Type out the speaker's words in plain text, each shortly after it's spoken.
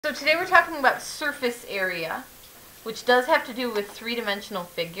So today we're talking about surface area, which does have to do with three-dimensional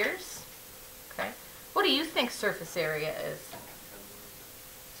figures. Okay. What do you think surface area is?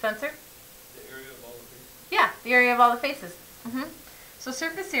 Spencer? The area of all the faces. Yeah, the area of all the faces. So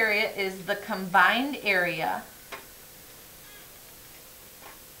surface area is the combined area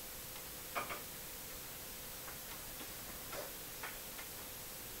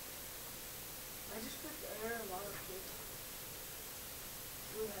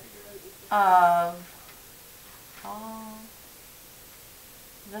of all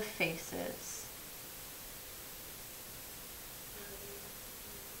the faces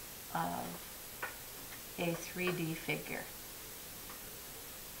of a 3D figure.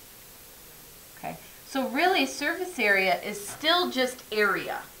 Okay, so really surface area is still just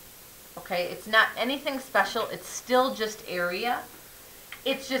area. Okay, it's not anything special, it's still just area.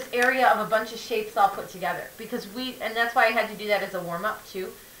 It's just area of a bunch of shapes all put together. And that's why I had to do that as a warm-up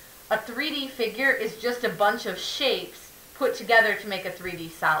too. A 3D figure is just a bunch of shapes put together to make a 3D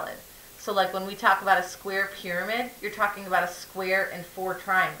solid. So like when we talk about a square pyramid, you're talking about a square and 4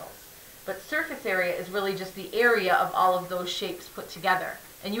 triangles. But surface area is really just the area of all of those shapes put together.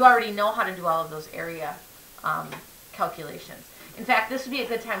 And you already know how to do all of those area calculations. In fact, this would be a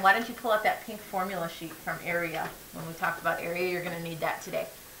good time. Why don't you pull out that pink formula sheet from area? When we talked about area, you're going to need that today.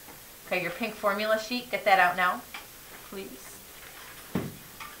 Okay, your pink formula sheet, get that out now, please.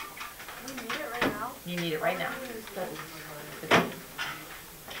 You need it right now? You need it right now. Good.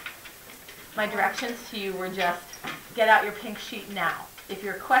 My directions to you were just get out your pink sheet now. If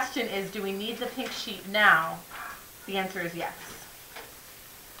your question is, do we need the pink sheet now? The answer is yes.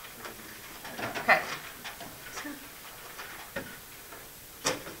 Okay.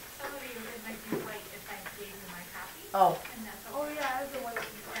 Oh. Oh yeah, I have the white one.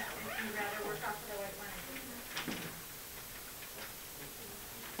 If you'd rather work off of the white one.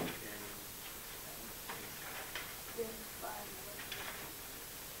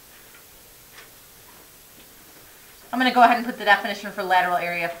 I'm going to go ahead and put the definition for lateral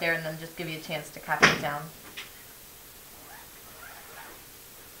area up there and then just give you a chance to copy it down.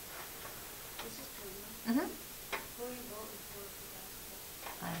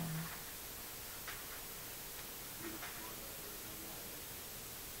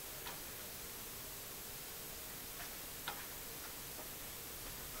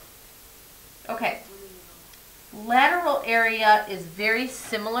 Okay. Lateral area is very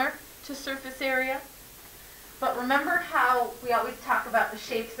similar to surface area. But remember how we always talk about the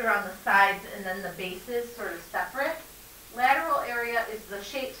shapes around the sides and then the bases sort of separate? Lateral area is the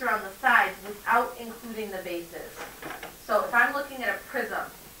shapes around the sides without including the bases. So if I'm looking at a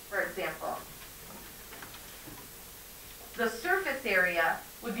prism, for example, the surface area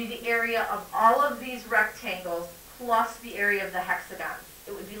would be the area of all of these rectangles plus the area of the hexagons.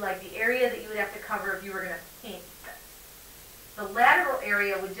 It would be like the area that you would have to cover if you were going to paint this. The lateral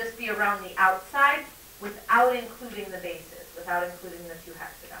area would just be around the outside without including the bases, without including the 2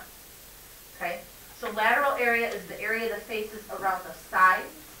 hexagons. Okay? So lateral area is the area of the faces around the sides.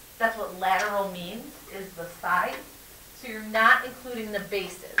 That's what lateral means, is the sides. So you're not including the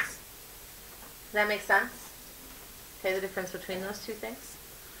bases. Does that make sense? Okay, the difference between those two things?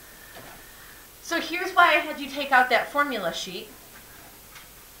 So here's why I had you take out that formula sheet.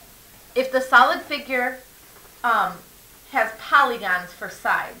 If the solid figure has polygons for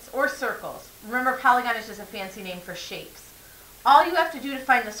sides or circles, remember polygon is just a fancy name for shapes. All you have to do to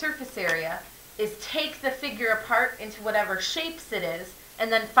find the surface area is take the figure apart into whatever shapes it is and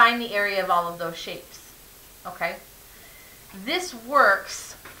then find the area of all of those shapes. Okay? This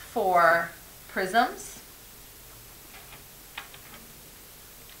works for prisms.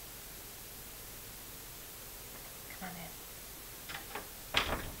 Come on in.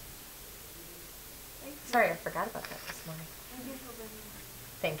 Sorry, I forgot about that this morning.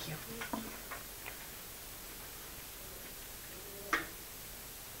 Thank you.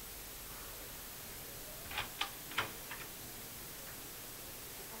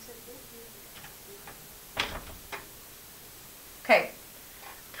 Okay,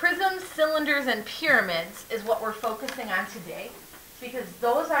 prisms, cylinders, and pyramids is what we're focusing on today because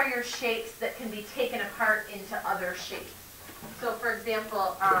those are your shapes that can be taken apart into other shapes. So for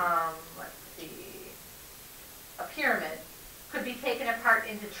example, let's see, a pyramid could be taken apart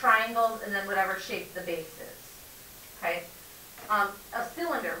into triangles and then whatever shape the base is. Okay? A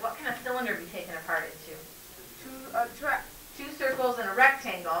cylinder, what can a cylinder be taken apart into? 2 circles and a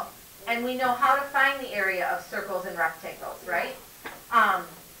rectangle, and we know how to find the area of circles and rectangles, right?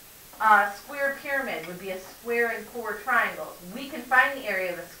 A square pyramid would be a square and 4 triangles. We can find the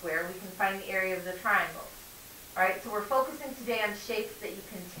area of a square, we can find the area of the triangles. All right, so we're focusing today on shapes that you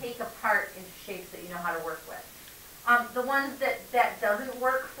can take apart into shapes that you know how to work with. The ones that doesn't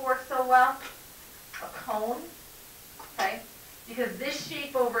work for so well, a cone, okay? Because this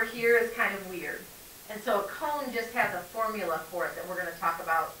shape over here is kind of weird. And so a cone just has a formula for it that we're going to talk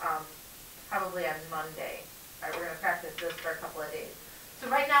about probably on Monday. All right, we're going to practice this for a couple of days. So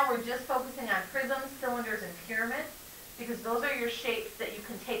right now we're just focusing on prisms, cylinders, and pyramids because those are your shapes that you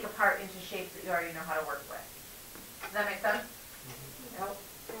can take apart into shapes that you already know how to work with. Does that make sense? Nope.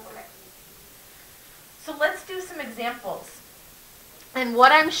 Okay. So let's do some examples. And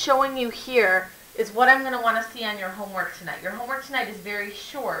what I'm showing you here is what I'm going to want to see on your homework tonight. Your homework tonight is very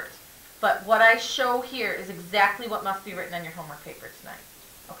short, but what I show here is exactly what must be written on your homework paper tonight.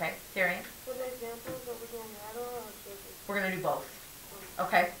 Okay, Darian? For the examples, are we doing lateral or surface? We're going to do both.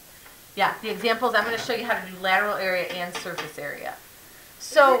 Okay? Yeah, the examples, I'm going to show you how to do lateral area and surface area.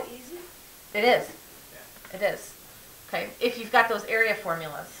 So, Is it easy? it is. It is. Okay, if you've got those area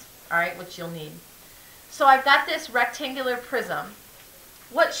formulas, all right, which you'll need. So I've got this rectangular prism.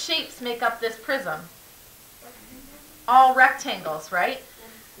 What shapes make up this prism? All rectangles, right?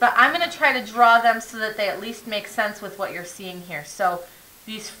 But I'm going to try to draw them so that they at least make sense with what you're seeing here. So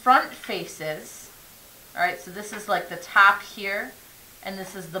these front faces, all right, so this is like the top here, and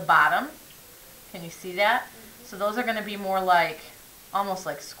this is the bottom. Can you see that? So those are going to be more like, almost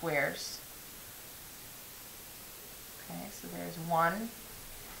like squares. Okay, so there's one.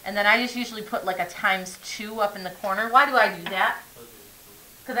 And then I just usually put like a ×2 up in the corner. Why do I do that?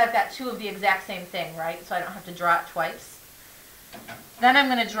 Because I've got two of the exact same thing, right? So I don't have to draw it twice. Then I'm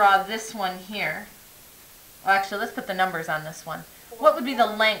going to draw this one here. Well, actually, let's put the numbers on this one. What would be the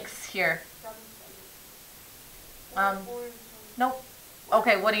lengths here? Nope.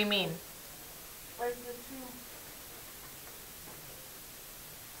 Okay, what do you mean? Like the two.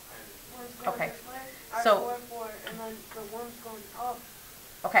 One's going Okay, this way, are so- 4, 4, and then the one's going up.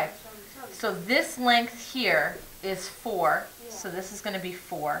 Okay, 7, 7. so this length here is 4. Yeah. So this is going to be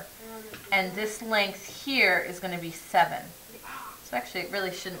 4. And then And this length here is going to be 7. So actually, it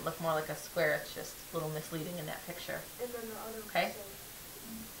really shouldn't look more like a square. It's just a little misleading in that picture. and then the other Okay. side.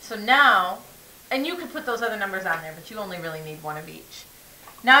 So now, and you could put those other numbers on there, but you only really need one of each.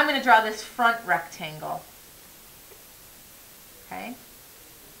 Now I'm going to draw this front rectangle. Okay?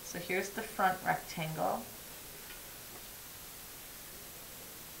 So here's the front rectangle.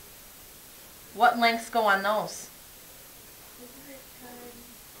 What lengths go on those? Isn't it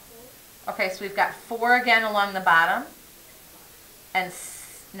times Okay, so we've got 4 again along the bottom. And,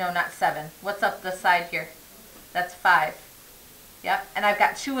 no, not 7. What's up the side here? That's 5. Yep, and I've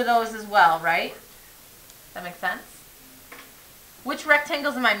got 2 of those as well, right? Does that make sense? Which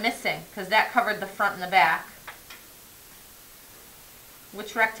rectangles am I missing? Because that covered the front and the back.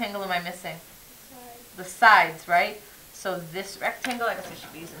 Which rectangle am I missing? 4? Side. The sides, right? So this rectangle, I guess I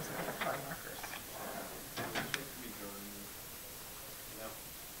should be using some different color markers.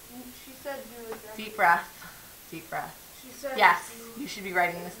 She said do exactly. Deep breath. Deep breath. She said Yes, do you should be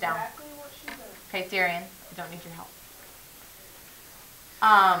writing this down. exactly what she said. Okay, Darian, I don't need your help.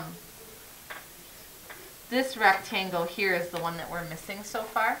 This rectangle here is the one that we're missing so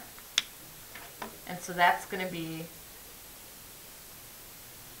far. And so that's going to be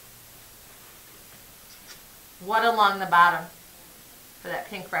what along the bottom for that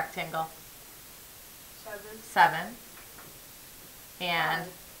pink rectangle? 7. 7. And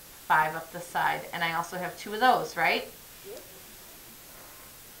 5 up the side. And I also have 2 of those, right? Yep.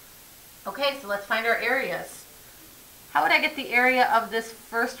 Okay, so let's find our areas. How would I get the area of this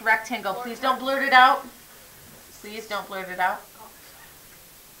first rectangle? Please don't blurt it out. Please don't blurt it out.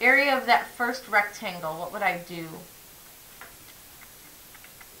 Area of that first rectangle, what would I do?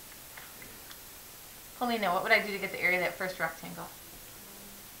 Paulina, what would I do to get the area of that first rectangle?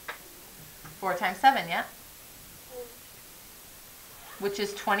 4 times 7, yeah? Which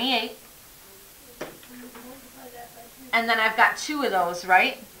is 28. And then I've got 2 of those,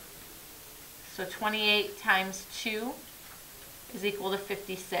 right? So 28 times 2 is equal to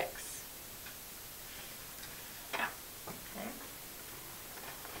 56. Okay.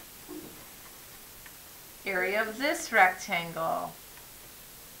 Area of this rectangle.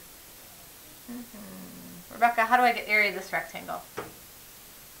 Rebecca, how do I get area of this rectangle?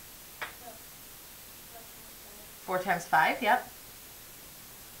 4 times 5, yep.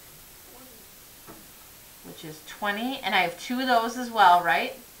 Which is 20, and I have 2 of those as well,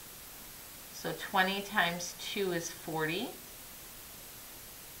 right? So 20 times 2 is 40.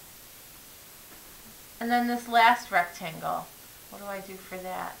 And then this last rectangle, what do I do for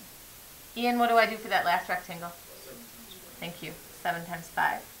that? Ian, what do I do for that last rectangle? Thank you. 7 times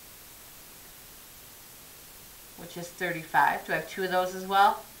 5. which is 35. Do I have 2 of those as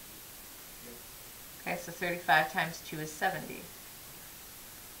well? Okay, so 35 times 2 is 70.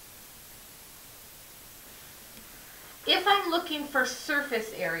 If I'm looking for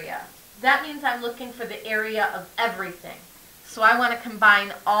surface area, that means I'm looking for the area of everything. So I want to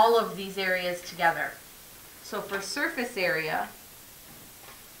combine all of these areas together. So for surface area,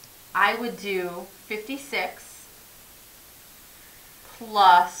 I would do 56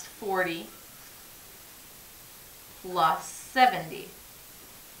 plus 40 plus 70.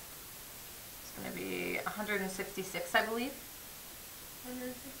 It's going to be 166, I believe.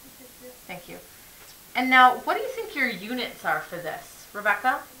 166, yes. Thank you. And now, what do you think your units are for this,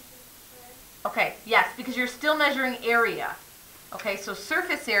 Rebecca? Okay, yes, because you're still measuring area. Okay, so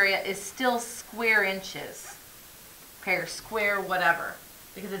surface area is still square inches. Okay, or square whatever.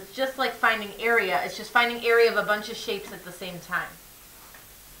 Because it's just like finding area. It's just finding area of a bunch of shapes at the same time.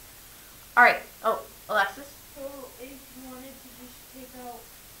 All right. Oh, Alexis? So if you wanted to just take out,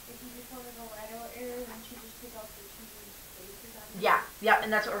 if you just wanted a lateral area, wouldn't you just take out the 2 spaces on it? Yeah,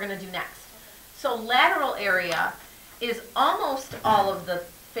 and that's what we're going to do next. So lateral area is almost all of the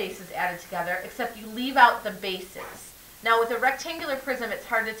faces added together, except you leave out the bases. Now with a rectangular prism, it's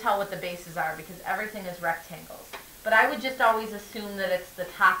hard to tell what the bases are because everything is rectangles. But I would just always assume that it's the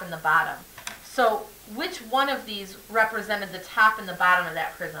top and the bottom. So which one of these represented the top and the bottom of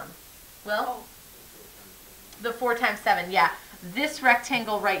that prism? Will? The 4 times 7, yeah. This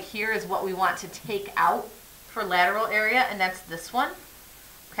rectangle right here is what we want to take out for lateral area, and that's this one.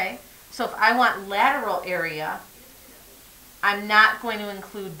 Okay? So if I want lateral area, I'm not going to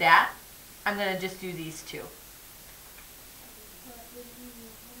include that. I'm going to just do these two.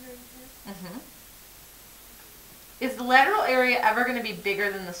 Mm-hmm. Is the lateral area ever going to be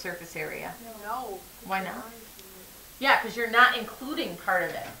bigger than the surface area? No. Why not? Yeah, because you're not including part of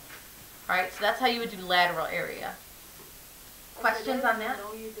it. All right, so that's how you would do lateral area. Questions on that?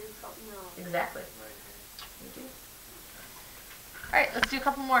 No, you did something wrong. Exactly. You do. All right, let's do a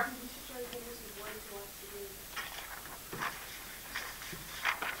couple more.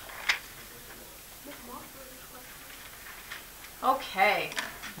 Okay,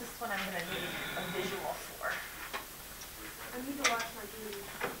 this one I'm going to need a visual for. I need to watch my TV.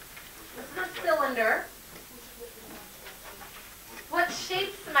 This is a cylinder. What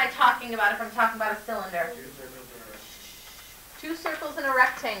shapes am I talking about if I'm talking about a cylinder? 2 circles and a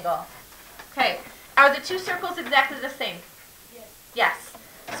rectangle. Okay, are the 2 circles exactly the same? Yes. Yes.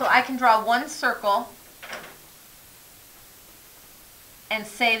 So I can draw one circle and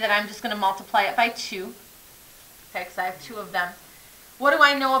say that I'm just going to multiply it by 2. Okay, because I have 2 of them. What do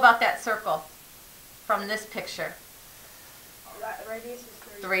I know about that circle from this picture? Radius is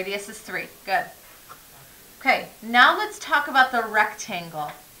 3. The radius is 3. Good. Okay, now let's talk about the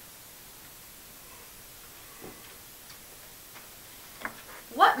rectangle.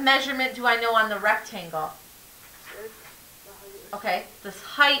 What measurement do I know on the rectangle? Okay, this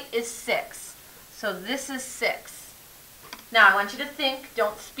height is 6. So this is 6. Now I want you to think,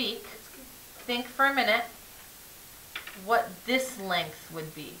 don't speak. Think for a minute what this length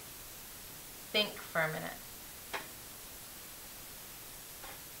would be. Think for a minute.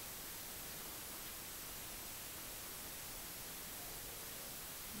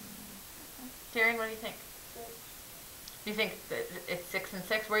 Darian, what do you think? 6. Do you think that it's 6 and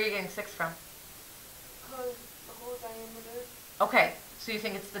 6? Where are you getting 6 from? Because the whole diameter. Okay, so you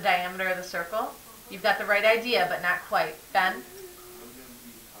think it's the diameter of the circle? You've got the right idea, but not quite. Ben?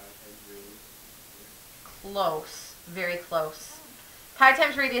 Close. Very close. Pi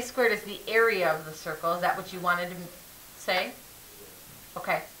times radius squared is the area of the circle. Is that what you wanted to say?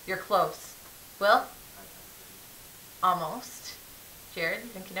 Okay, you're close. Will? Almost. Jared, you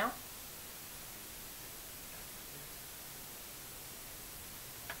think you know?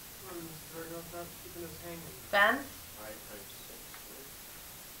 Ben?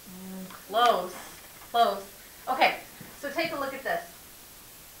 Close. Close. Okay, so take a look at this.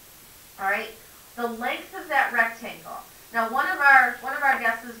 All right, the length of that rectangle. Now, one of our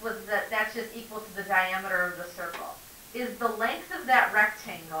guesses was that that's just equal to the diameter of the circle. Is the length of that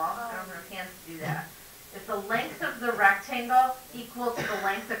rectangle? I don't have hands to do that. Is the length of the rectangle equal to the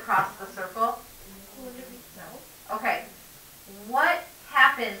length across the circle? No. Okay. What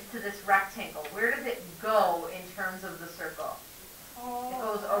happens to this rectangle? Where does it go in terms of the circle? It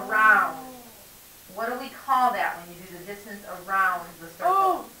goes around. What do we call that when you do the distance around the circle?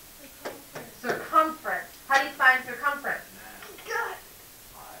 Oh! Circumference. How do you find circumference?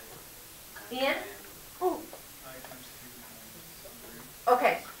 In? Oh!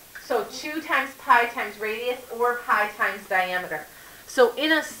 Okay, so 2 times pi times radius or pi times diameter. So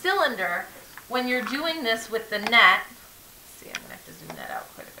in a cylinder, when you're doing this with the net, let's see, I'm going to have to zoom that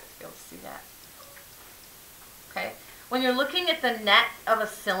out quite a bit to be able to see that. Okay, when you're looking at the net of a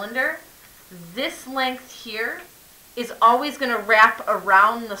cylinder, this length here is always going to wrap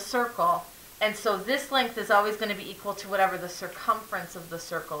around the circle, and so this length is always going to be equal to whatever the circumference of the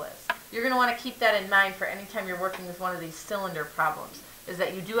circle is. You're going to want to keep that in mind for any time you're working with one of these cylinder problems, is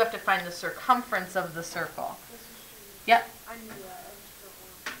that you do have to find the circumference of the circle. This is true. Yep. I knew that. I just don't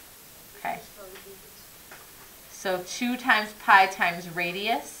know. Okay. It's so easy. So 2 times pi times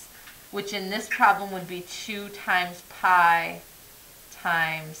radius, which in this problem would be 2 times pi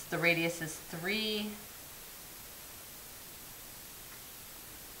times, the radius is 3,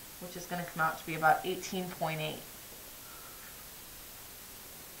 which is going to come out to be about 18.8.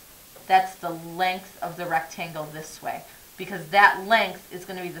 That's the length of the rectangle this way, because that length is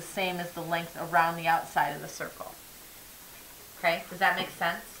going to be the same as the length around the outside of the circle. Okay, does that make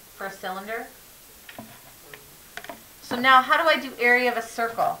sense for a cylinder? So now, how do I do area of a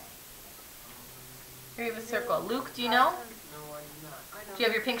circle? Area of a circle. Luke, do you know? No, I do not. I know. Do you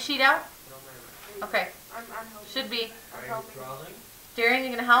have your pink sheet out? No, ma'am. Okay, I'm helping. should be. I'm Are you helping. drawing? Darian, you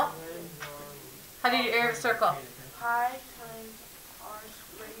going to help? I'm drawing. How do you do area of a circle? Pi times r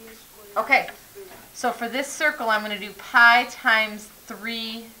radius squared. Okay. is 3. So for this circle, I'm going to do pi times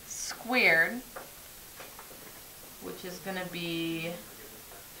 3 squared, which is going to be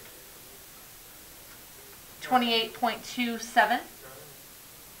 28.27.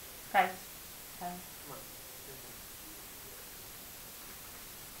 Okay.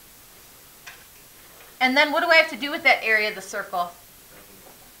 And then what do I have to do with that area of the circle?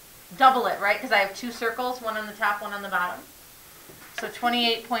 Double it, right? Because I have 2 circles, one on the top, one on the bottom. So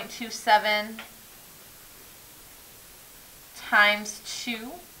 28.27 times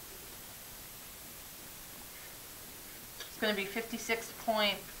 2. It's going to be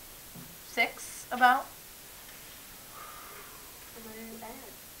 56.6 about. Am I doing bad?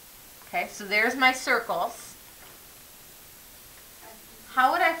 Okay, so there's my circles.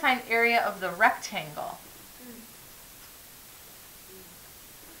 How would I find area of the rectangle?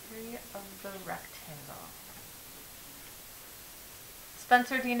 Area of the rectangle.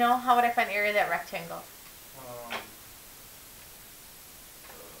 Spencer, do you know? How would I find area of that rectangle?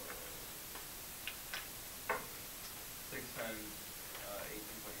 6 times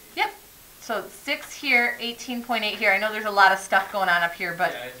 18.8. Yep. So 6 here, 18.8 here. I know there's a lot of stuff going on up here,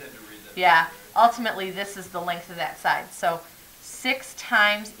 but Yeah, I said to read that. yeah, ultimately this is the length of that side. So 6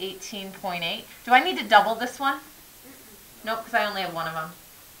 times 18.8. Do I need to double this one? Nope, because I only have one of them.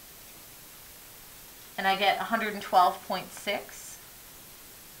 And I get 112.6.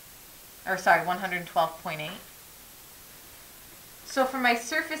 Or sorry, 112.8. So for my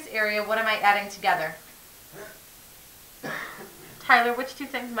surface area, what am I adding together? Tyler, which 2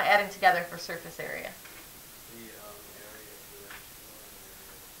 things am I adding together for surface area? The area of the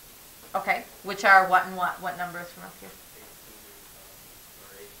rectangle Okay, which are what and what? What numbers from up here?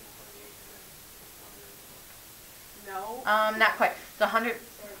 and 18, or 18.8 and then 112. No. Not quite. The 100,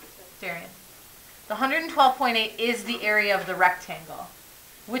 Darian. The 112.8 is the area of the rectangle.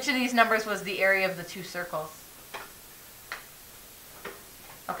 Which of these numbers was the area of the 2 circles?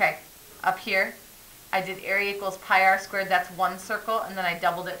 Okay, up here, I did area equals pi r squared. That's 1 circle, and then I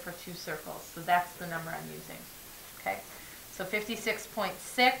doubled it for 2 circles. So that's the number I'm using. Okay, so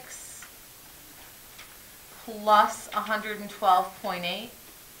 56.6 plus 112.8.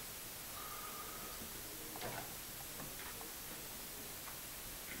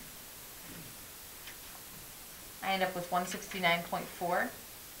 I end up with 169.4.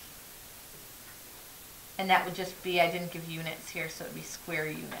 And that would just be, I didn't give units here, so it would be square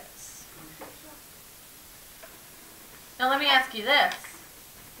units. Now let me ask you this.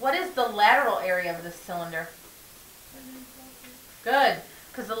 What is the lateral area of this cylinder? Good,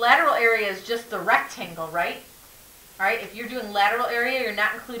 because the lateral area is just the rectangle, right? All right, if you're doing lateral area, you're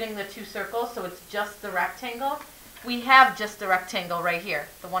not including the 2 circles, so it's just the rectangle. We have just the rectangle right here,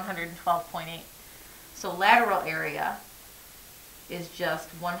 the 112.8. So lateral area is just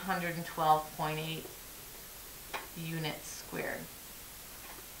 112.8 units squared.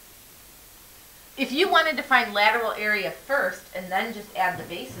 If you wanted to find lateral area first and then just add the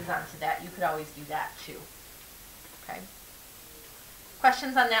bases onto that, you could always do that too. Okay.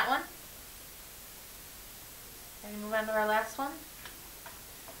 Questions on that one? Ready to move on to our last one?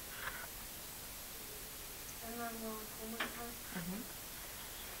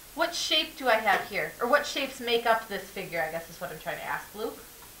 What shape do I have here? Or what shapes make up this figure, I guess is what I'm trying to ask, Luke.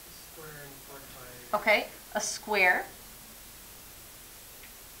 Square and 4 pi. Okay, a square.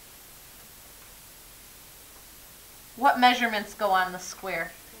 What measurements go on the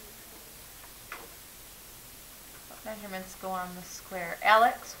square? measurements go on the square?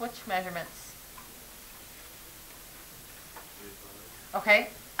 Alex, which measurements? 35. Okay,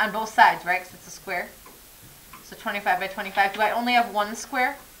 on both sides, right? Because it's a square. So 25 by 25. Do I only have one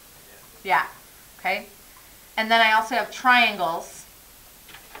square? Yeah. Yeah. Okay. And then I also have triangles.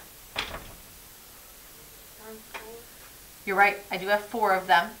 You're right. I do have 4 of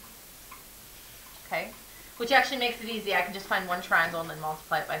them. Okay. Which actually makes it easy. I can just find one triangle and then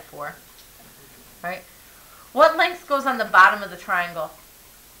multiply it by 4. All right. What length goes on the bottom of the triangle?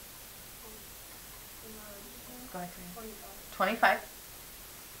 Go ahead, 25.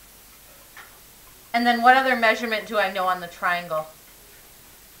 And then what other measurement do I know on the triangle?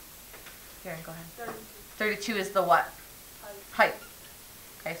 Karen, go ahead. 32 is the what? Height.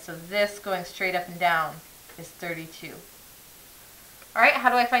 Okay, so this going straight up and down is 32. All right, how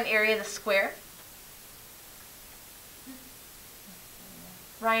do I find area of the square?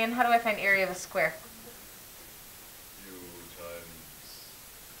 Ryan, how do I find area of a square? U times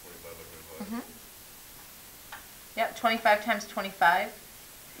 25 by 25. Mm-hmm. Yep, 25 times 25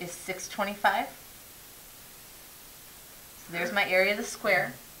 is 625. So there's my area of the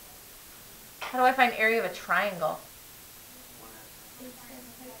square. How do I find area of a triangle?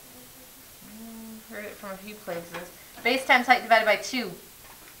 Heard it from a few places. Base times height divided by 2.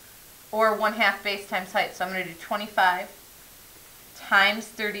 Or 1/2 base times height. So I'm going to do 25 times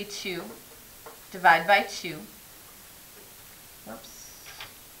 32 divided by 2. Whoops.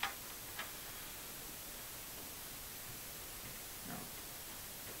 No.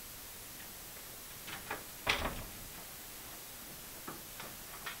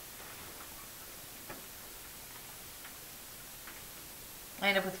 I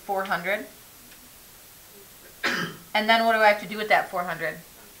end up with 400. And then what do I have to do with that 400?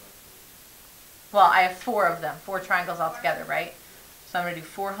 Well, I have 4 of them, 4 triangles altogether, right? So I'm going to do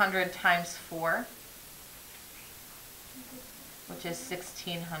 400 times 4, which is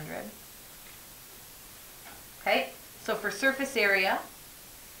 1,600. Okay, so for surface area,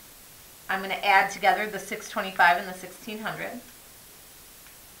 I'm going to add together the 625 and the 1,600.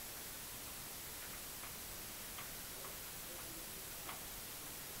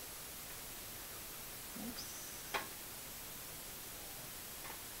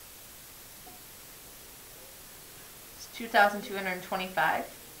 It's 2,225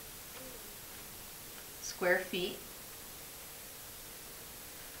 square feet.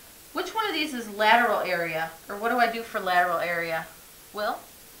 Which one of these is lateral area? Or what do I do for lateral area? Will?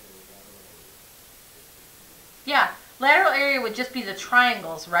 Yeah, lateral area would just be the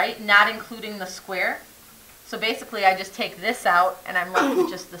triangles, right? Not including the square. So basically I just take this out and I'm left with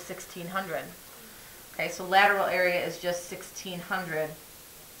just the 1,600. Okay, so lateral area is just 1,600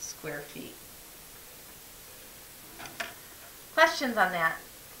 square feet. Questions on that?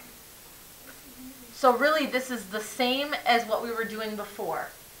 So really this is the same as what we were doing before,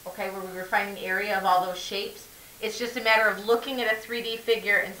 okay, where we were finding area of all those shapes. It's just a matter of looking at a 3D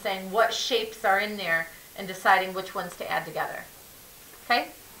figure and saying what shapes are in there and deciding which ones to add together. Okay?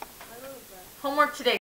 Homework today.